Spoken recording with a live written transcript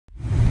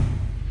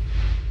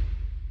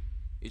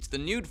It's the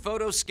nude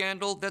photo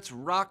scandal that's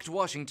rocked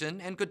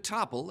Washington and could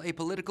topple a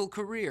political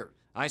career.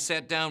 I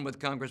sat down with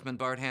Congressman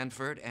Bart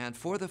Handford, and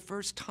for the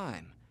first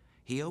time,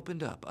 he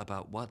opened up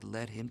about what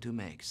led him to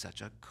make such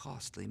a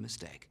costly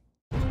mistake.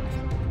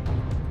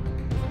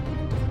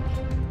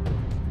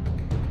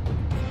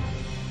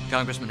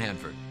 Congressman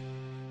Handford,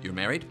 you're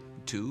married,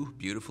 2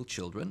 beautiful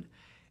children,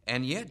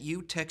 and yet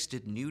you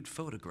texted nude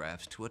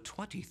photographs to a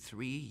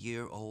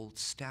 23-year-old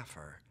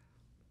staffer.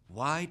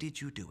 Why did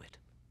you do it?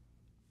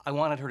 I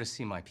wanted her to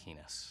see my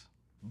penis.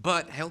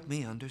 But help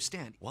me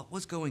understand, what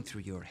was going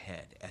through your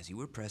head as you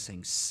were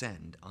pressing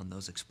send on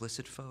those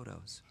explicit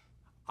photos?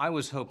 I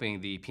was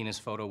hoping the penis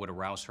photo would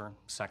arouse her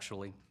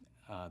sexually,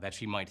 that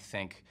she might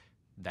think,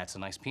 that's a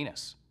nice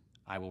penis.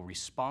 I will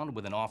respond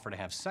with an offer to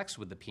have sex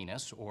with the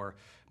penis, or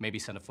maybe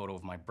send a photo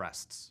of my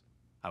breasts.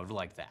 I would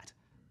like that.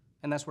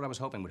 And that's what I was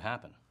hoping would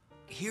happen.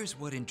 Here's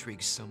what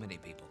intrigues so many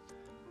people.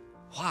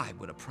 Why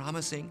would a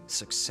promising,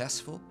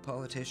 successful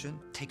politician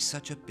take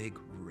such a big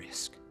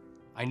risk?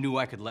 I knew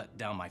I could let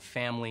down my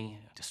family,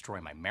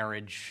 destroy my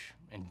marriage,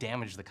 and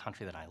damage the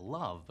country that I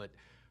love, but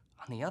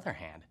on the other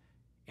hand,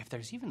 if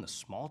there's even the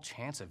small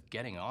chance of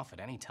getting off at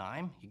any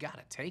time, you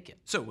gotta take it.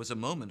 So it was a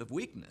moment of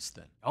weakness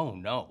then? Oh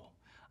no,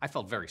 I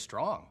felt very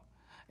strong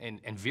and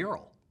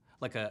virile,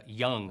 like a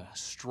young,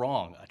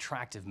 strong,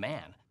 attractive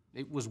man.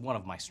 It was one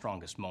of my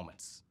strongest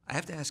moments. I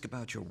have to ask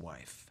about your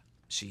wife.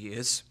 She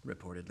is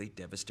reportedly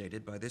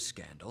devastated by this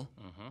scandal.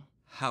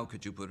 How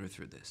could you put her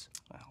through this?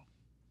 Well,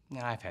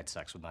 I've had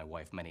sex with my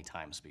wife many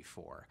times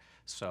before,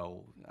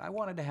 so I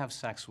wanted to have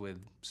sex with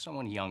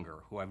someone younger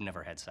who I've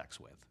never had sex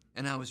with.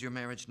 And how is your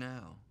marriage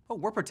now? Oh,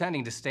 we're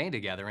pretending to stay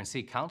together and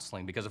seek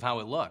counseling because of how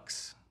it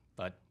looks.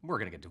 But we're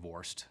gonna get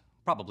divorced,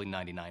 probably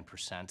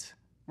 99%.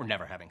 We're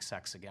never having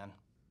sex again.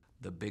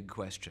 The big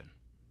question,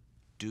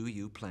 do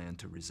you plan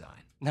to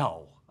resign?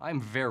 No,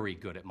 I'm very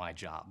good at my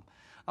job.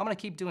 I'm gonna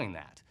keep doing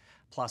that.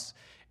 Plus,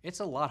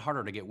 it's a lot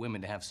harder to get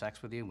women to have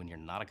sex with you when you're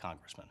not a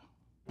congressman.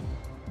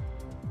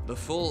 The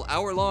full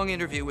hour-long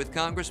interview with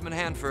Congressman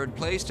Handford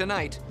plays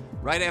tonight,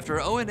 right after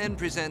ONN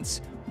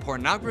presents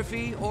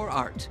Pornography or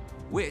Art?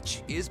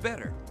 Which is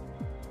better?